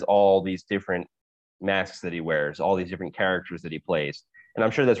just has all these different masks that he wears, all these different characters that he plays. And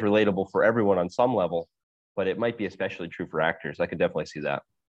I'm sure that's relatable for everyone on some level, but it might be especially true for actors. I could definitely see that.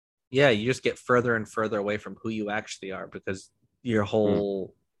 Yeah, you just get further and further away from who you actually are because your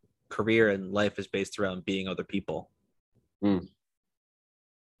whole career and life is based around being other people. It's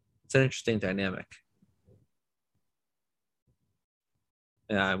an interesting dynamic.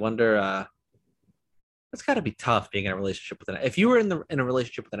 Yeah, I wonder. It's got to be tough being in a relationship with if you were in a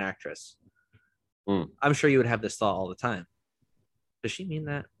relationship with an actress. I'm sure you would have this thought all the time. Does she mean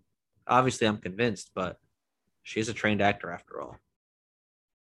that? Obviously, I'm convinced, but she's a trained actor after all.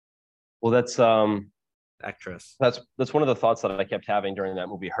 Well, that's actress. That's one of the thoughts that I kept having during that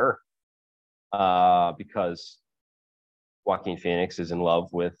movie, Her, because Joaquin Phoenix is in love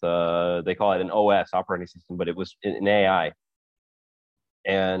with they call it an OS, operating system, but it was an AI,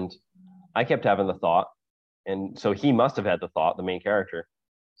 and I kept having the thought, and so he must have had the thought, the main character.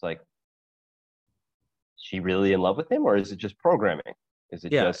 It's like, is she really in love with him, or is it just programming? Is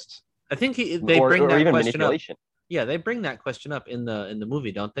it just? I think they bring that even question manipulation. Up. Yeah, they bring that question up in the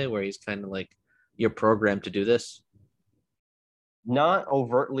movie, don't they? Where he's kind of like, "You're programmed to do this." Not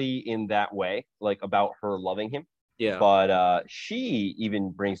overtly in that way, like about her loving him. Yeah. But she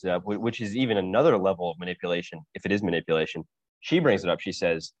even brings it up, which is even another level of manipulation, if it is manipulation. She brings it up. She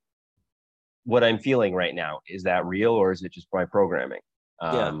says, what I'm feeling right now, is that real or is it just my programming?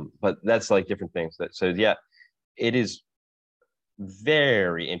 But that's like different things. So yeah, it is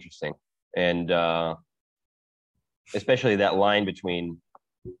very interesting. And especially that line between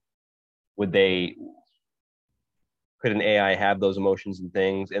could an AI have those emotions and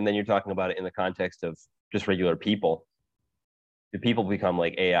things? And then you're talking about it in the context of just regular people. Do people become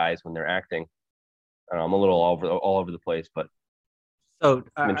like AIs when they're acting? I don't know, I'm a little all over the place, but so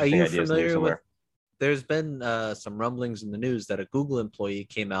are you familiar with? There's been some rumblings in the news that a Google employee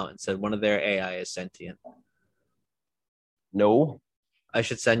came out and said one of their AI is sentient. No, I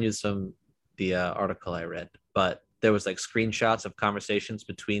should send you the article I read, but there was like screenshots of conversations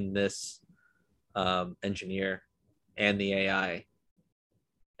between this engineer and the AI,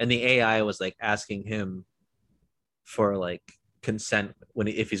 and the AI was like asking him for like consent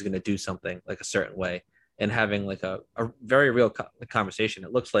if he's going to do something like a certain way, and having like a very real conversation.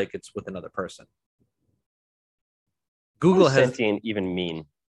 It looks like it's with another person. Google what does has sentient even mean?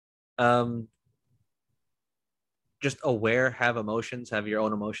 Just aware, have emotions, have your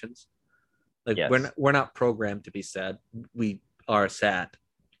own emotions. Like Yes. we're not programmed to be sad. We are sad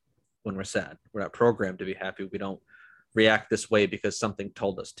when we're sad. We're not programmed to be happy. We don't react this way because something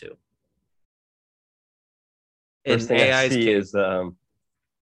told us to. First In thing I AI's see case, is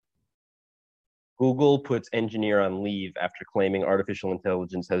Google puts engineer on leave after claiming artificial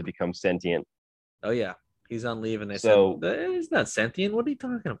intelligence has become sentient. oh yeah, he's on leave, and they So said he's not sentient. What are you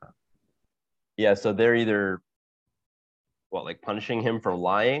talking about? yeah, so they're either like punishing him for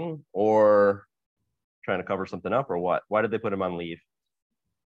lying or trying to cover something up, or what? Why did they put him on leave?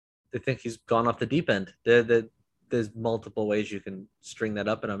 They think he's gone off the deep end. There's multiple ways you can string that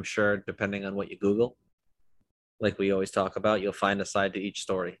up, and I'm sure depending on what you Google, like we always talk about, you'll find a side to each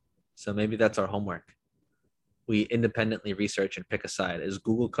story. So maybe that's our homework. We independently research and pick a side. Is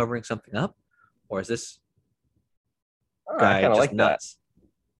Google covering something up, or is this I guy kind of just like that. nuts?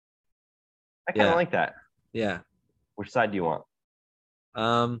 I kind of Yeah. like that. Yeah. Which side do you want?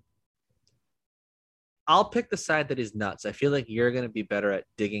 I'll pick the side that is nuts. I feel like you're going to be better at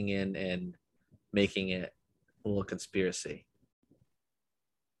digging in and making it a little conspiracy.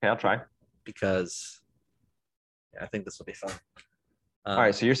 Okay, I'll try. Because I think this will be fun. All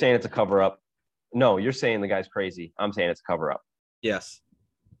right, so you're saying it's a cover up. No, you're saying the guy's crazy. I'm saying it's a cover up. Yes.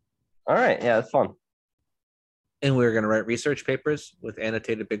 All right, yeah, that's fun. And we're going to write research papers with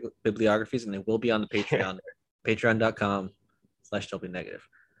annotated bibliographies, and they will be on the Patreon, patreon.com/negative.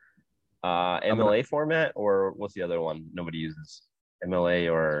 MLA format, or what's the other one nobody uses?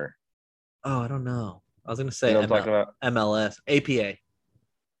 MLA or I don't know. I was going to say what I'm talking about? MLS, APA.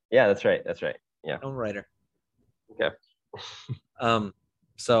 Yeah, that's right. Yeah. Own writer. Okay.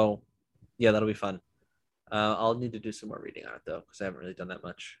 So yeah, that'll be fun. I'll need to do some more reading on it though, because I haven't really done that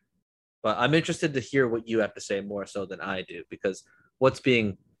much. But I'm interested to hear what you have to say more so than I do, because what's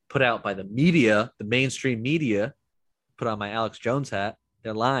being put out by the media, the mainstream media, put on my Alex Jones hat,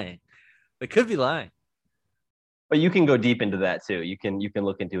 they're lying. They could be lying. But you can go deep into that too. You can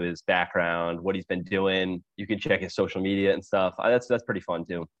look into his background, what he's been doing. You can check his social media and stuff. That's pretty fun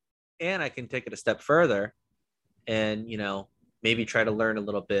too. And I can take it a step further and, maybe try to learn a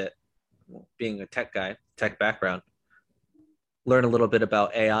little bit, being a tech guy, tech background, learn a little bit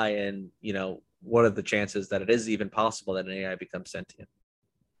about AI and, what are the chances that it is even possible that an AI becomes sentient?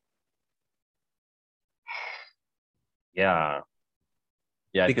 Yeah.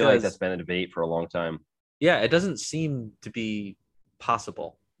 Yeah, I feel like that's been a debate for a long time. Yeah, it doesn't seem to be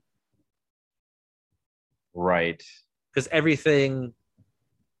possible. Right. Because everything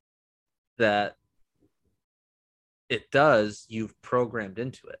that it does, you've programmed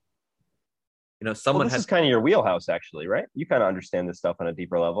into it. Someone this is kind of your wheelhouse, actually, right? You kind of understand this stuff on a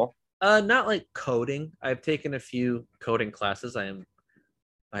deeper level. Not like coding. I've taken a few coding classes. I am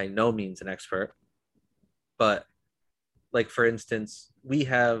by no means an expert, but like for instance, we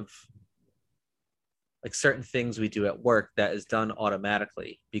have like certain things we do at work that is done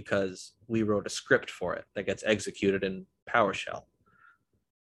automatically because we wrote a script for it that gets executed in PowerShell.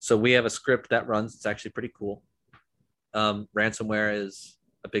 So we have a script that runs. It's actually pretty cool. Ransomware is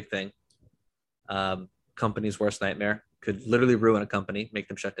a big thing. Company's worst nightmare, could literally ruin a company, make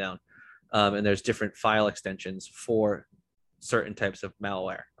them shut down. And there's different file extensions for certain types of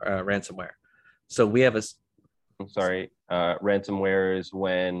malware, ransomware. So we have ransomware is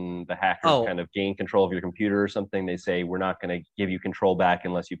when the hackers kind of gain control of your computer or something. They say, we're not going to give you control back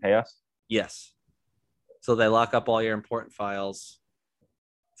unless you pay us. Yes. So they lock up all your important files,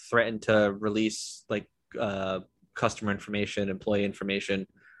 threaten to release like customer information, employee information,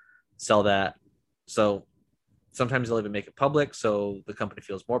 sell that. So sometimes they'll even make it public so the company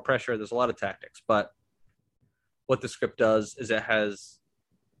feels more pressure. There's a lot of tactics, but what the script does is it has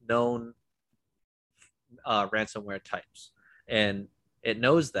known ransomware types, and it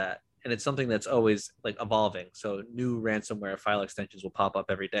knows that, and it's something that's always like evolving. So new ransomware file extensions will pop up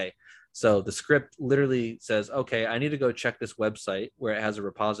every day. So the script literally says, okay, I need to go check this website where it has a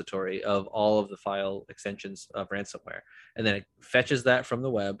repository of all of the file extensions of ransomware, and then it fetches that from the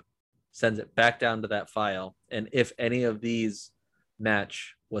web, sends it back down to that file, and if any of these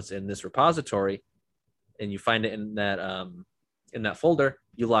match what's in this repository and you find it in that folder,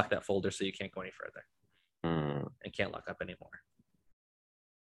 you lock that folder so you can't go any further and can't lock up anymore.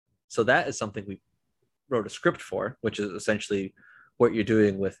 So that is something wrote a script for, which is essentially what you're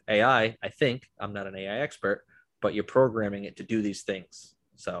doing with AI. I think I'm not an AI expert, but you're programming it to do these things.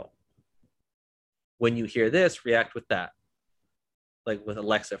 So when you hear this, react with that. Like with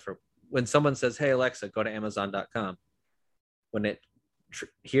Alexa, for when someone says, "Hey Alexa, go to Amazon.com," when it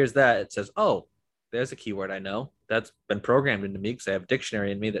hears that, it says, "Oh, there's a keyword I know that's been programmed into me because I have a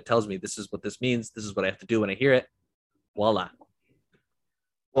dictionary in me that tells me this is what this means. This is what I have to do when I hear it." Voila.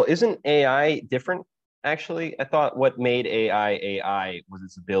 Well, isn't AI different? Actually, I thought what made AI was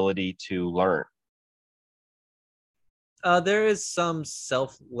its ability to learn. There is some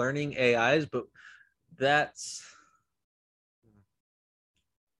self-learning AIs, but that's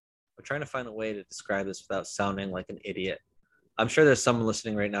I'm trying to find a way to describe this without sounding like an idiot. I'm sure there's someone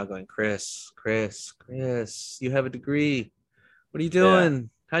listening right now going, Chris, you have a degree. What are you doing? Yeah.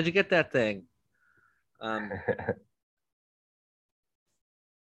 How'd you get that thing?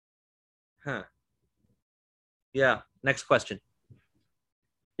 Yeah. Next question.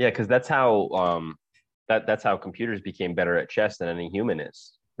 Yeah, because that's how that's how computers became better at chess than any human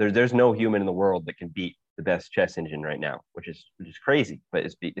is. There's no human in the world that can beat the best chess engine right now, which is crazy. But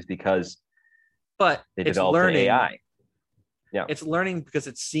it's because they developed learning, AI. Yeah, it's learning because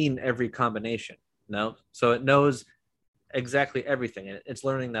it's seen every combination. No, so it knows exactly everything, and it's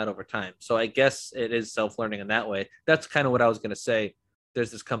learning that over time. So I guess it is self-learning in that way. That's kind of what I was going to say.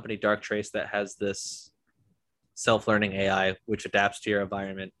 There's this company, Darktrace, that has this self-learning AI which adapts to your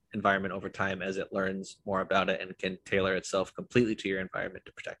environment over time as it learns more about it and can tailor itself completely to your environment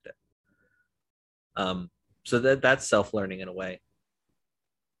to protect it. So that's self-learning in a way.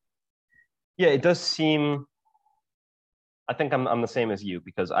 Yeah, it does seem. I think I'm the same as you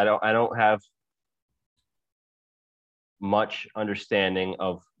because I don't have much understanding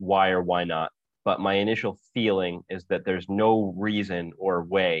of why or why not. But my initial feeling is that there's no reason or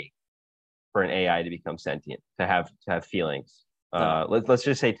way for an AI to become sentient, to have feelings. No. Let's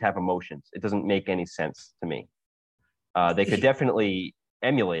just say to have emotions. It doesn't make any sense to me. They could definitely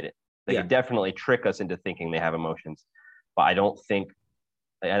emulate it. They could definitely trick us into thinking they have emotions, but I don't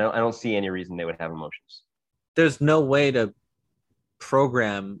see any reason they would have emotions. There's no way to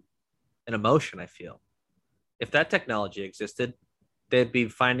program an emotion, I feel. If that technology existed, they'd be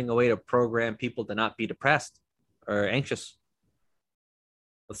finding a way to program people to not be depressed or anxious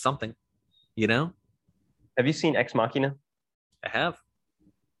with something, you know? Have you seen Ex Machina? I have.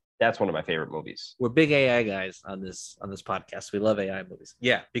 That's one of my favorite movies. We're big AI guys on this podcast. We love AI movies.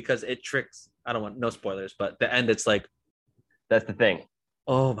 Yeah, because it tricks. I don't want no spoilers, but the end, it's like, that's the thing.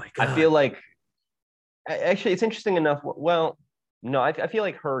 Oh my God. I feel like actually it's interesting enough. Well, no, I feel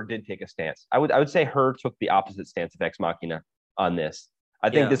like Her did take a stance. I would say Her took the opposite stance of Ex Machina on this. I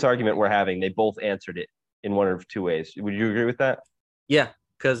think this argument we're having, they both answered it in one of two ways. Would you agree with that? Yeah,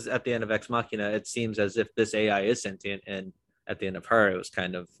 because at the end of Ex Machina, it seems as if this AI is sentient, and at the end of Her, it was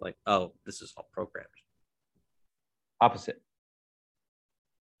kind of like, oh, this is all programmed. Opposite.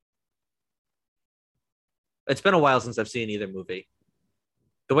 It's been a while since I've seen either movie.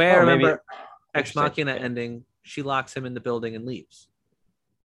 The way I remember Ex Machina ending, she locks him in the building and leaves.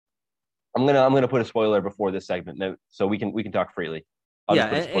 I'm gonna put a spoiler before this segment, so we can talk freely.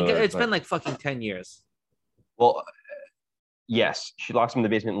 It's been like fucking 10 years. Well, yes, she locks him in the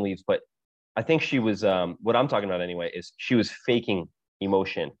basement and leaves, but I think she was what I'm talking about anyway is she was faking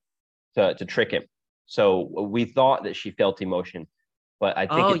emotion to trick him. So we thought that she felt emotion, but I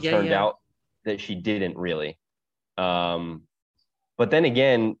think it turned out that she didn't really. But then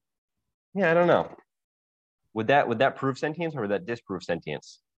again, I don't know. Would that prove sentience or would that disprove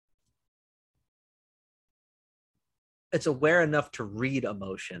sentience? It's aware enough to read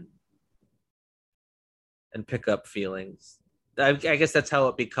emotion and pick up feelings. I guess that's how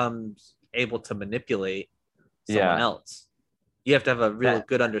it becomes able to manipulate someone else. You have to have a real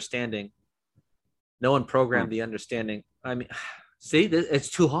good understanding. No one programmed the understanding. I mean, see, it's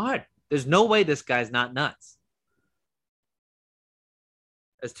too hard. There's no way this guy's not nuts.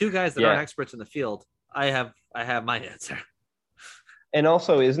 As two guys that aren't experts in the field, I have my answer. And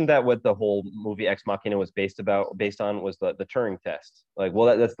also, isn't that what the whole movie Ex Machina was based on was the Turing test? Like,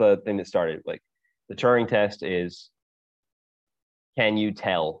 well, that's the thing that started. Like, the Turing test is, can you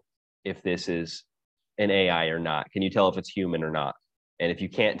tell if this is an AI or not? Can you tell if it's human or not? And if you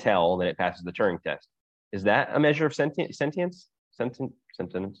can't tell, then it passes the Turing test. Is that a measure of sentience? Sentience?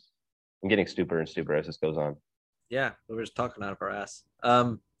 I'm getting stupider and stupider as this goes on. Yeah, we were just talking out of our ass.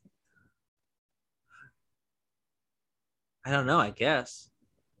 I don't know, I guess.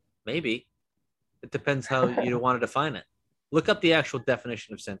 Maybe. It depends how you want to define it. Look up the actual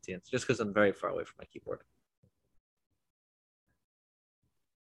definition of sentience, just because I'm very far away from my keyboard.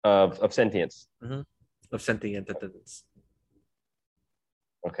 Of sentience. Mm-hmm. of sentient entities.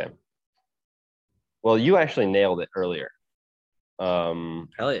 Okay. Well, you actually nailed it earlier. Hell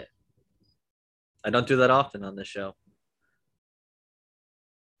yeah. I don't do that often on this show.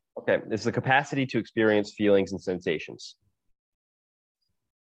 Okay, it's the capacity to experience feelings and sensations.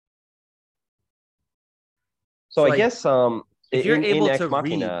 So I guess if you're able Ex to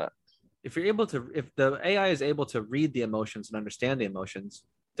Machina, if the AI is able to read the emotions and understand the emotions,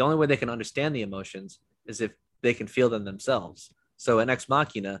 the only way they can understand the emotions is if they can feel them themselves. So in Ex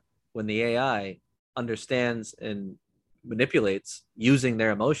Machina, when the AI understands and manipulates using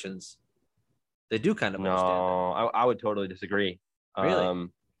their emotions, they do kind of understand it. no, I would totally disagree. Really?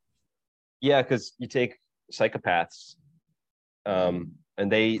 Yeah, because you take psychopaths, and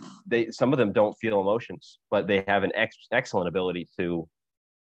they some of them don't feel emotions, but they have an excellent ability to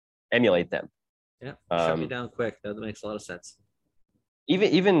emulate them. Yeah, shut me down quick. That makes a lot of sense.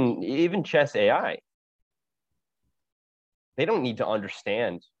 Even chess AI, they don't need to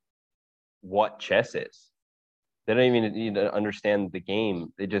understand what chess is. They don't even need to understand the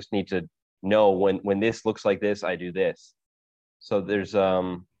game. They just need to know when this looks like this, I do this. So there's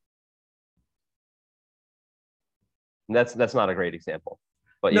that's not a great example,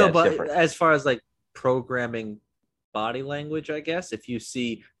 but No, yeah, it's but different. as far as like programming body language, I guess if you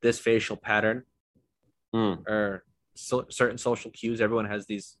see this facial pattern or certain social cues, everyone has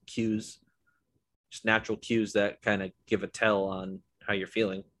these cues, just natural cues that kind of give a tell on how you're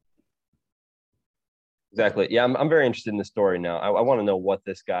feeling. Exactly. Yeah, I'm very interested in the story now. I want to know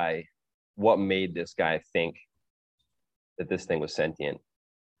what made this guy think that this thing was sentient.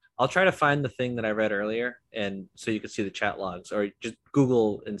 I'll try to find the thing that I read earlier, and so you can see the chat logs, or just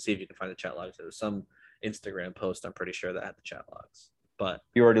Google and see if you can find the chat logs. There was some Instagram post, I'm pretty sure, that had the chat logs. But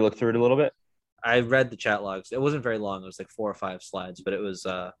you already looked through it a little bit? I read the chat logs. It wasn't very long. It was like 4 or 5 slides, but it was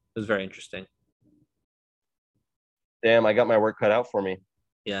very interesting. Damn, I got my work cut out for me.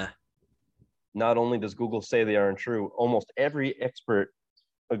 Yeah. Not only does Google say they aren't true, almost every expert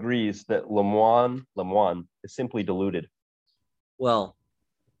agrees that Lemoine is simply deluded. Well,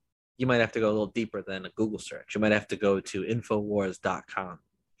 you might have to go a little deeper than a Google search. You might have to go to Infowars.com.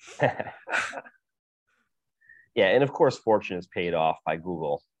 Yeah, and of course, Fortune is paid off by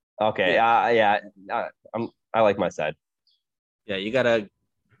Google. Okay, yeah, I like my side. Yeah, you gotta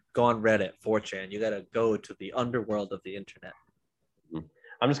go on Reddit, 4chan. You gotta go to the underworld of the internet.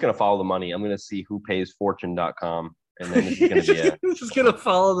 I'm just gonna follow the money. I'm gonna see who pays Fortune.com, and then this is gonna be I'm just gonna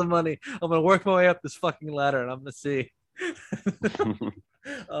follow the money. I'm gonna work my way up this fucking ladder, and I'm gonna see.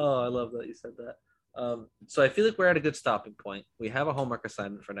 Oh, I love that you said that. So I feel like we're at a good stopping point. We have a homework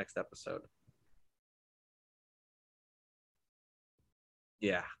assignment for next episode.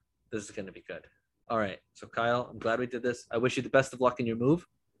 Yeah, this is gonna be good. All right, so Kyle, I'm glad we did this. I wish you the best of luck in your move.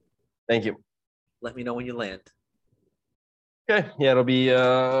 Thank you. Let me know when you land. Okay, yeah, it'll be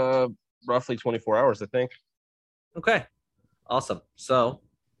roughly 24 hours, I think. Okay, awesome. So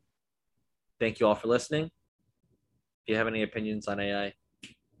thank you all for listening. If you have any opinions on AI,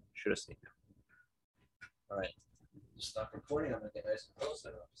 shoot us an email. All right. Just stop recording. I'm going to get nice and close.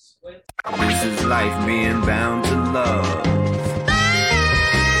 This is life being bound to love.